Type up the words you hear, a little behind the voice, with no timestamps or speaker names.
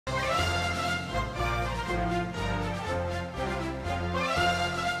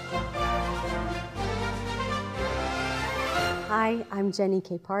Hi, I'm Jenny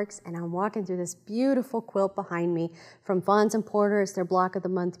K. Parks, and I'm walking through this beautiful quilt behind me from Fawns and Porter. It's their Block of the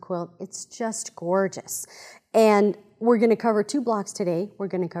Month quilt. It's just gorgeous. And we're going to cover two blocks today. We're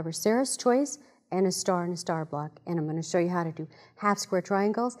going to cover Sarah's Choice and a star block. And I'm going to show you how to do half square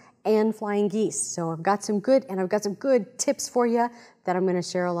triangles and flying geese. So I've got some good tips for you that I'm going to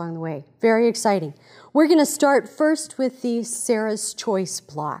share along the way. Very exciting. We're going to start first with the Sarah's Choice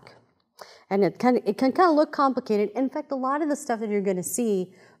block. And it can kind of look complicated. In fact, a lot of the stuff that you're going to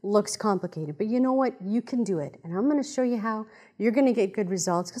see looks complicated. But you know what? You can do it. And I'm going to show you how you're going to get good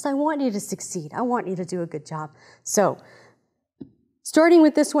results because I want you to succeed. I want you to do a good job. So, starting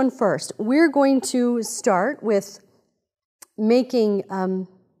with this one first, we're going to start with making our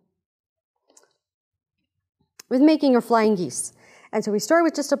flying geese. And so we start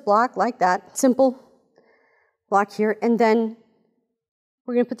with just a block like that, simple block here, and then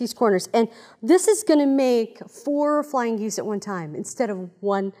we're going to put these corners. And this is going to make 4 flying geese at one time instead of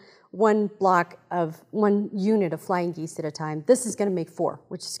one unit of flying geese at a time. This is going to make 4,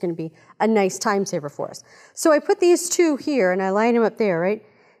 which is going to be a nice time saver for us. So I put these 2 here and I line them up there, right?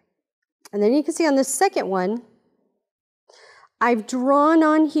 And then you can see on the second one, I've drawn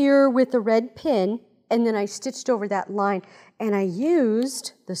on here with a red pin and then I stitched over that line. And I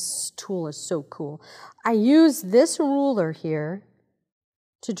used, this tool is so cool, I used this ruler here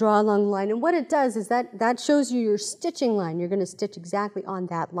to draw along the line. And what it does is that shows you your stitching line. You're going to stitch exactly on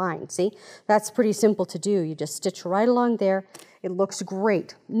that line. See? That's pretty simple to do. You just stitch right along there. It looks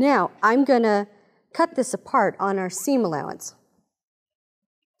great. Now, I'm going to cut this apart on our seam allowance.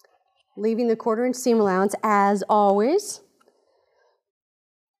 Leaving the 1/4 inch seam allowance as always.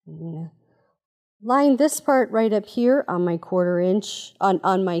 I'm going to line this part right up here on my 1/4 inch,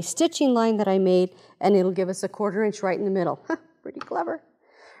 on my stitching line that I made, and it'll give us a 1/4 inch right in the middle. Pretty clever.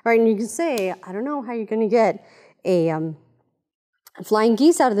 All right, and you can say, I don't know how you're going to get a flying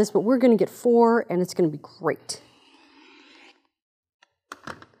geese out of this, but we're going to get 4, and it's going to be great.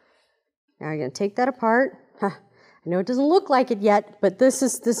 Now you're going to take that apart. I know it doesn't look like it yet, but this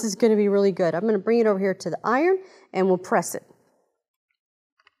is going to be really good. I'm going to bring it over here to the iron, and we'll press it.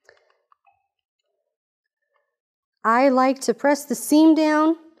 I like to press the seam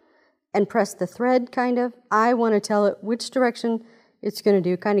down and press the thread, kind of. I want to tell it which direction it's going to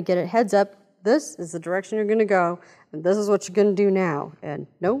do, kind of get it heads up. This is the direction you're going to go, and this is what you're going to do now. And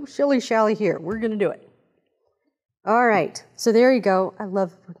no shilly-shally here. We're going to do it. All right, so there you go. I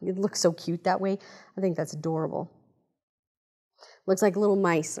love it. Looks so cute that way. I think that's adorable. Looks like little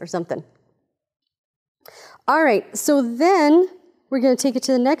mice or something. All right, so then we're going to take it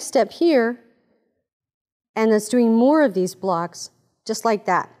to the next step here, and that's doing more of these blocks, just like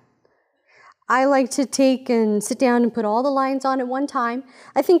that. I like to take and sit down and put all the lines on at one time.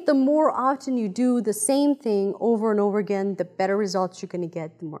 I think the more often you do the same thing over and over again, the better results you're going to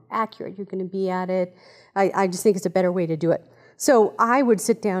get, the more accurate you're going to be at it. I just think it's a better way to do it. So I would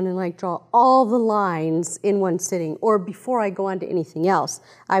sit down and like draw all the lines in one sitting, or before I go on to anything else,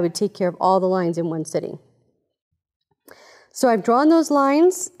 I would take care of all the lines in one sitting. So I've drawn those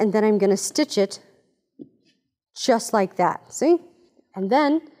lines, and then I'm going to stitch it just like that, see? And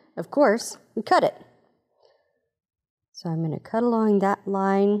then, of course, we cut it. So I'm going to cut along that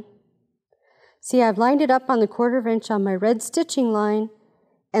line. See, I've lined it up on the 1/4 inch on my red stitching line,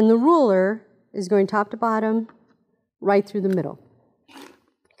 and the ruler is going top to bottom, right through the middle.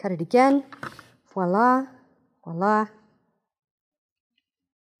 Cut it again. Voila, voila.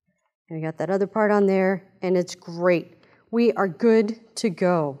 And we got that other part on there, and it's great. We are good to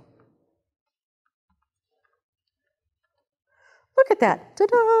go. Look at that.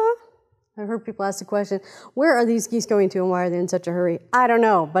 Ta-da! I've heard people ask the question, where are these geese going to and why are they in such a hurry? I don't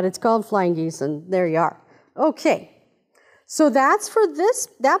know, but it's called flying geese, and there you are. Okay, so that's for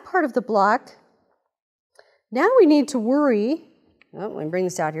that part of the block. Now we need to worry, let me bring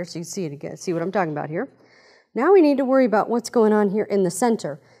this out here so you can see it again, see what I'm talking about here. Now we need to worry about what's going on here in the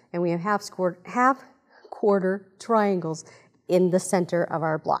center, and we have half quarter triangles in the center of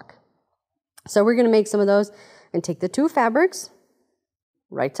our block. So we're going to make some of those and take the 2 fabrics,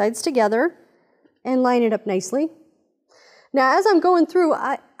 right sides together, and line it up nicely. Now, as I'm going through,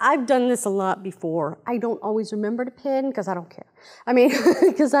 I've done this a lot before. I don't always remember to pin because I don't care. I mean,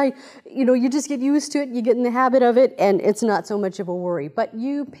 because you just get used to it, you get in the habit of it, and it's not so much of a worry. But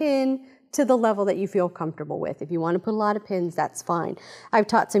you pin to the level that you feel comfortable with. If you want to put a lot of pins, that's fine. I've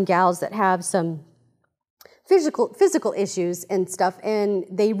taught some gals that have some physical issues and stuff, and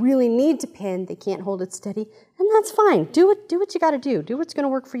they really need to pin. They can't hold it steady, and that's fine. Do what you got to do. Do what's going to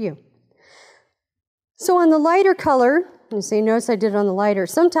work for you. So on the lighter color, you see, notice I did it on the lighter.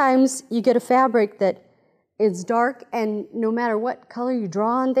 Sometimes you get a fabric that It's dark, and no matter what color you draw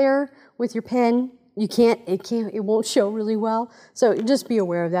on there with your pen, it won't show really well. So just be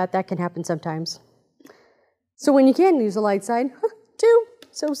aware of that. That can happen sometimes. So when you can use the light side, too,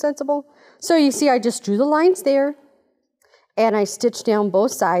 so sensible. So you see I just drew the lines there, and I stitched down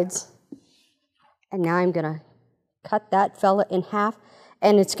both sides. And now I'm gonna cut that fella in half,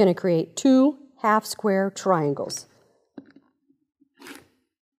 and it's gonna create 2 half square triangles.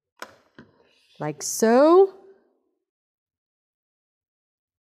 Like so.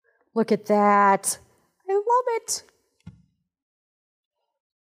 Look at that. I love it.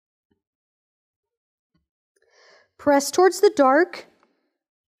 Press towards the dark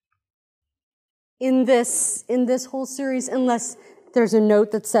in this whole series, unless there's a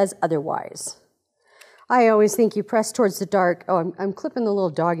note that says otherwise. I always think you press towards the dark. Oh, I'm clipping the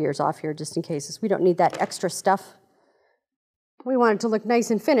little dog ears off here just in case. We don't need that extra stuff. We want it to look nice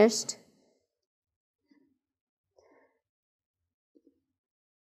and finished.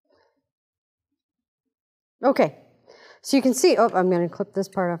 Okay, so you can see, oh, I'm going to clip this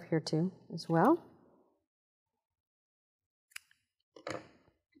part off here too as well.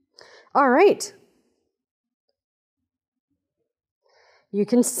 All right. You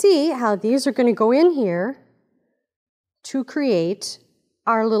can see how these are going to go in here to create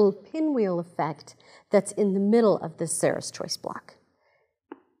our little pinwheel effect that's in the middle of this Sarah's Choice block.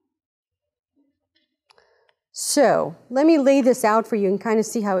 So let me lay this out for you and kind of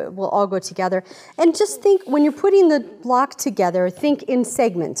see how it will all go together. And just think, when you're putting the block together, think in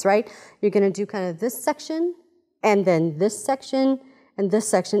segments, right? You're going to do kind of this section, and then this section, and this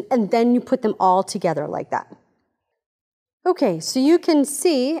section, and then you put them all together like that. Okay, so you can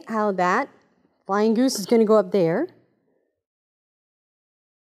see how that flying goose is going to go up there.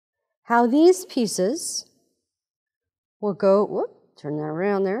 How these pieces will go, whoop, turn that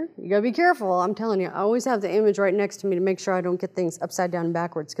around there. You gotta be careful, I'm telling you. I always have the image right next to me to make sure I don't get things upside down and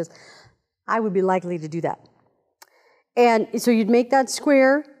backwards, because I would be likely to do that. And so you'd make that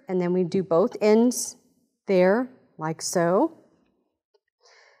square, and then we do both ends there, like so.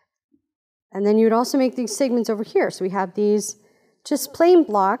 And then you would also make these segments over here. So we have these just plain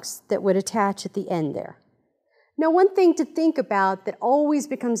blocks that would attach at the end there. Now, one thing to think about that always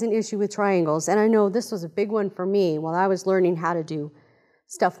becomes an issue with triangles, and I know this was a big one for me while I was learning how to do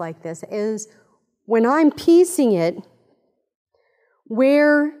stuff like this, is when I'm piecing it,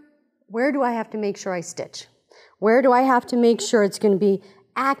 where do I have to make sure I stitch? Where do I have to make sure it's going to be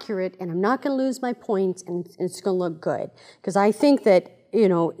accurate and I'm not going to lose my points and it's going to look good? Because I think that, you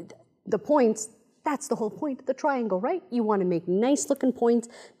know, the points, that's the whole point of the triangle, right? You want to make nice looking points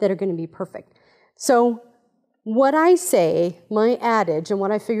that are going to be perfect. So what I say, my adage, and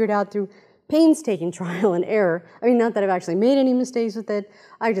what I figured out through painstaking trial and error, I mean, not that I've actually made any mistakes with it,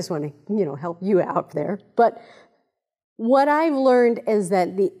 I just want to, you know, help you out there. But what I've learned is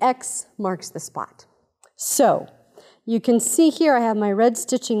that the X marks the spot. So you can see here I have my red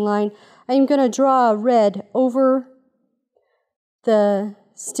stitching line. I'm going to draw a red over the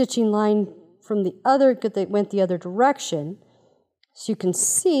stitching line from the other, that went the other direction. So you can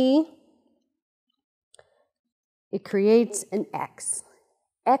see it creates an X.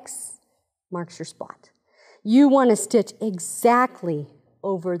 X marks your spot. You want to stitch exactly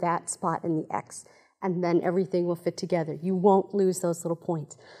over that spot in the X, and then everything will fit together. You won't lose those little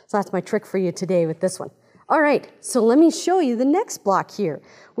points. So that's my trick for you today with this one. All right, so let me show you the next block here.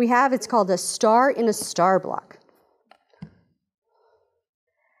 We have, it's called a star in a star block.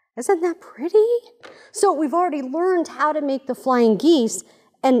 Isn't that pretty? So we've already learned how to make the flying geese,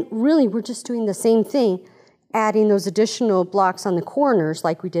 and really we're just doing the same thing, adding those additional blocks on the corners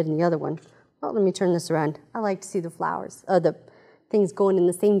like we did in the other one. Well, let me turn this around. I like to see the flowers, the things going in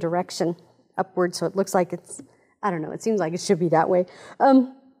the same direction, upward, so it looks like it's, I don't know, it seems like it should be that way.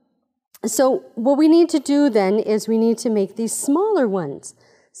 So what we need to do then is we need to make these smaller ones.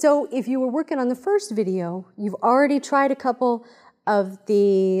 So if you were working on the first video, you've already tried a couple of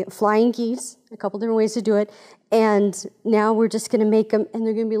the flying geese, a couple different ways to do it, and now we're just going to make them, and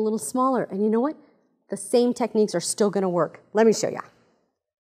they're going to be a little smaller. And you know what? The same techniques are still going to work. Let me show you.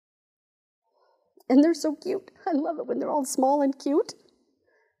 And they're so cute. I love it when they're all small and cute.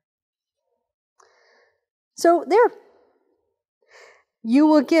 So there. You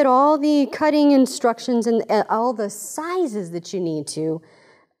will get all the cutting instructions and all the sizes that you need to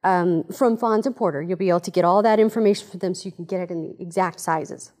from Fons and Porter. You'll be able to get all that information for them so you can get it in the exact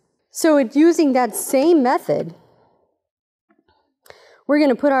sizes. So using that same method, we're going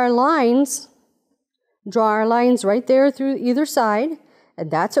to put our lines, draw our lines right there through either side,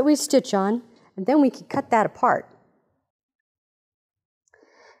 and that's what we stitch on, and then we can cut that apart.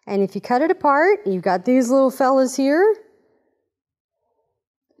 And if you cut it apart, you've got these little fellas here.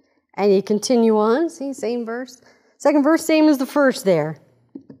 And you continue on, see, same verse. Second verse, same as the first there.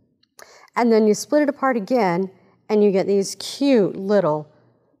 And then you split it apart again, and you get these cute little,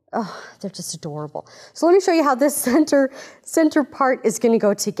 oh, they're just adorable. So let me show you how this center part is going to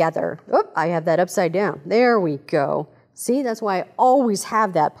go together. Oh, I have that upside down. There we go. See, that's why I always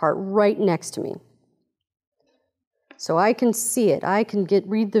have that part right next to me. So I can see it. I can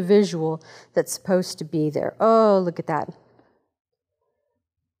read the visual that's supposed to be there. Oh, look at that.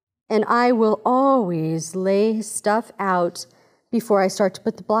 And I will always lay stuff out before I start to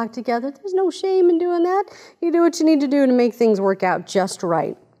put the block together. There's no shame in doing that. You do what you need to do to make things work out just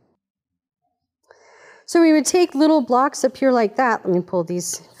right. So we would take little blocks up here like that. Let me pull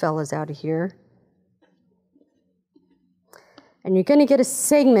these fellas out of here. And you're going to get a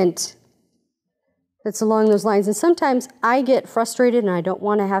segment that's along those lines. And sometimes I get frustrated and I don't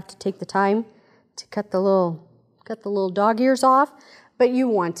want to have to take the time to cut the little dog ears off. But you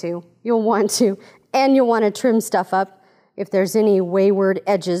want to. You'll want to. And you'll want to trim stuff up. If there's any wayward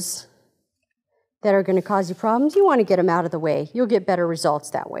edges that are going to cause you problems, you want to get them out of the way. You'll get better results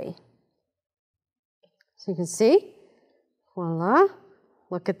that way. So you can see, voila,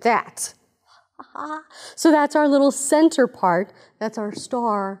 look at that. So that's our little center part. That's our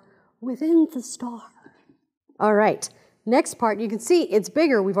star within the star. All right, next part, you can see it's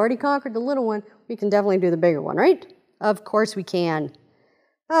bigger. We've already conquered the little one. We can definitely do the bigger one, right? Of course we can.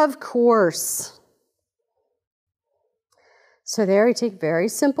 Of course. So there we take very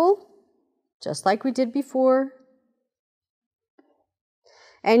simple, just like we did before.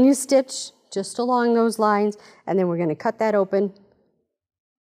 And you stitch just along those lines, and then we're going to cut that open.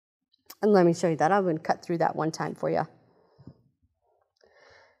 And let me show you that. I'm going to cut through that one time for you.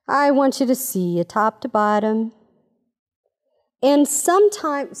 I want you to see a top to bottom. And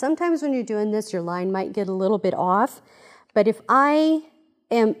sometimes when you're doing this, your line might get a little bit off. But if I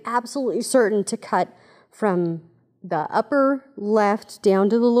am absolutely certain to cut from the upper left down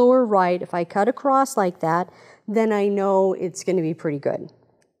to the lower right, if I cut across like that, then I know it's going to be pretty good.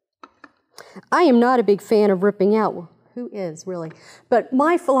 I am not a big fan of ripping out. Who is, really? But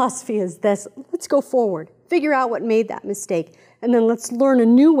my philosophy is this: let's go forward, figure out what made that mistake, and then let's learn a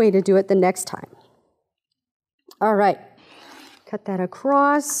new way to do it the next time. All right, cut that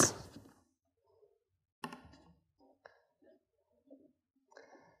across.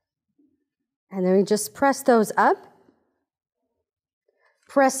 And then we just press those up,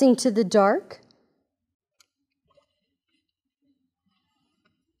 pressing to the dark.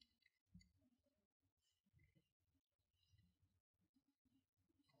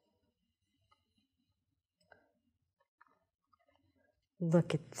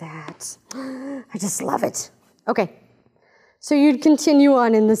 Look at that. I just love it. Okay, so you'd continue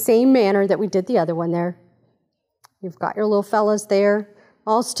on in the same manner that we did the other one there. You've got your little fellas there,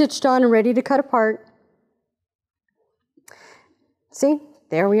 all stitched on and ready to cut apart. See,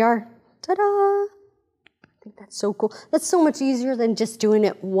 there we are. Ta-da! I think that's so cool. That's so much easier than just doing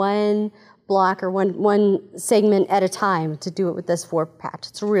it one block or one segment at a time to do it with this 4-patch.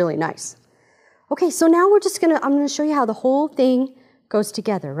 It's really nice. Okay, so now I'm gonna show you how the whole thing goes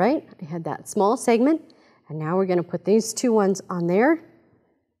together, right? I had that small segment, and now we're gonna put these two ones on there.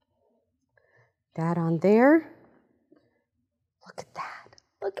 That on there. Look at that,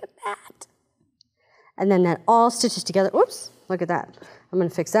 look at that. And then that all stitches together. Oops, look at that. I'm gonna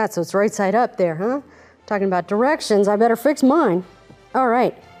fix that so it's right side up there, huh? Talking about directions, I better fix mine. All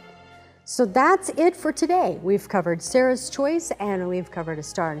right, so that's it for today. We've covered Sarah's Choice, and we've covered a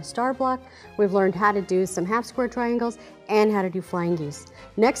star and a star block. We've learned how to do some half square triangles and how to do flying geese.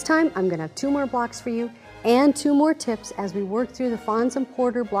 Next time, I'm gonna have 2 more blocks for you and 2 more tips as we work through the Fawns and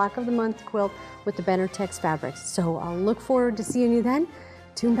Porter Block of the Month quilt with the Benner Tex fabrics. So I'll look forward to seeing you then.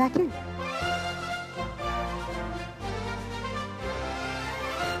 Tune back in.